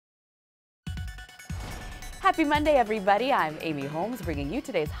Happy Monday, everybody. I'm Amy Holmes, bringing you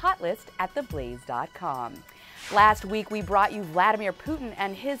today's Hot List at theblaze.com. Last week, we brought you Vladimir Putin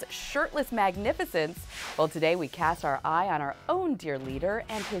and his shirtless magnificence. Well, today we cast our eye on our own dear leader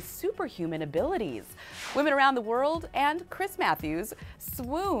and his superhuman abilities. Women around the world and Chris Matthews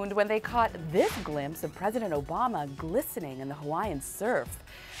swooned when they caught this glimpse of President Obama glistening in the Hawaiian surf.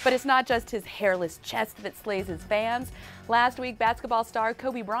 But it's not just his hairless chest that slays his fans. Last week, basketball star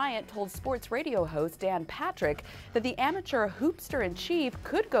Kobe Bryant told sports radio host Dan Patrick that the amateur hoopster-in-chief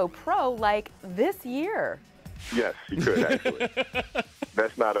could go pro like this year. Yes, he could actually.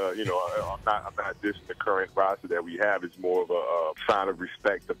 That's not I'm not dissing the current roster that we have. It's more of a sign of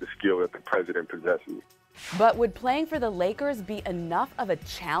respect of the skill that the president possesses. But would playing for the Lakers be enough of a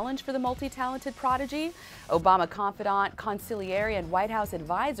challenge for the multi-talented prodigy? Obama confidant, consigliere, and White House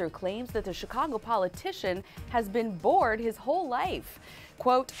advisor claims that the Chicago politician has been bored his whole life.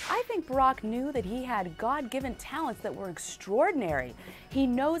 Quote, "I think Barack knew that he had God-given talents that were extraordinary. He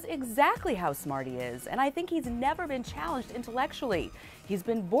knows exactly how smart he is, and I think he's never been challenged intellectually. He's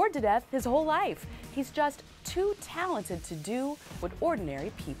been bored to death his whole life. He's just too talented to do what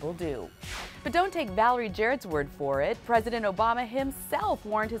ordinary people do." But don't take Valerie Jarrett's word for it. President Obama himself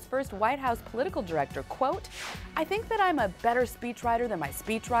warned his first White House political director, quote, "I think that I'm a better speechwriter than my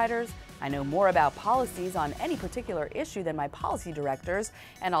speechwriters. I know more about policies on any particular issue than my policy directors,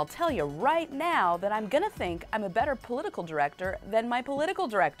 and I'll tell you right now that I'm gonna think I'm a better political director than my political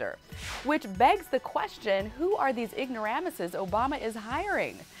director." Which begs the question, who are these ignoramuses Obama is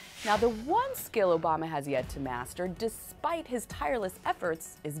hiring? Now, the one skill Obama has yet to master, despite his tireless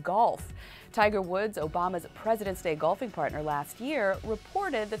efforts, is golf. Tiger Woods, Obama's President's Day golfing partner last year,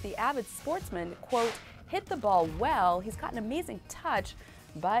 reported that the avid sportsman, quote, "hit the ball well, he's got an amazing touch,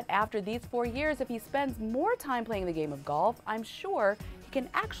 but after these 4 years, if he spends more time playing the game of golf, I'm sure he can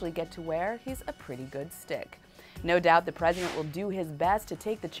actually get to where he's a pretty good stick." No doubt the president will do his best to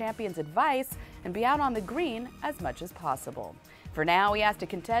take the champion's advice and be out on the green as much as possible. For now, he has to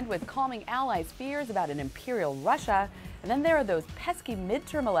contend with calming allies' fears about an imperial Russia, and then there are those pesky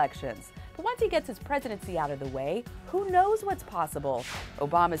midterm elections. But once he gets his presidency out of the way, who knows what's possible?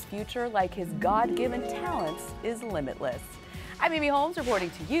 Obama's future, like his God-given talents, is limitless. I'm Amy Holmes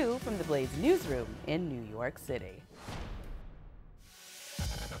reporting to you from the Blaze newsroom in New York City.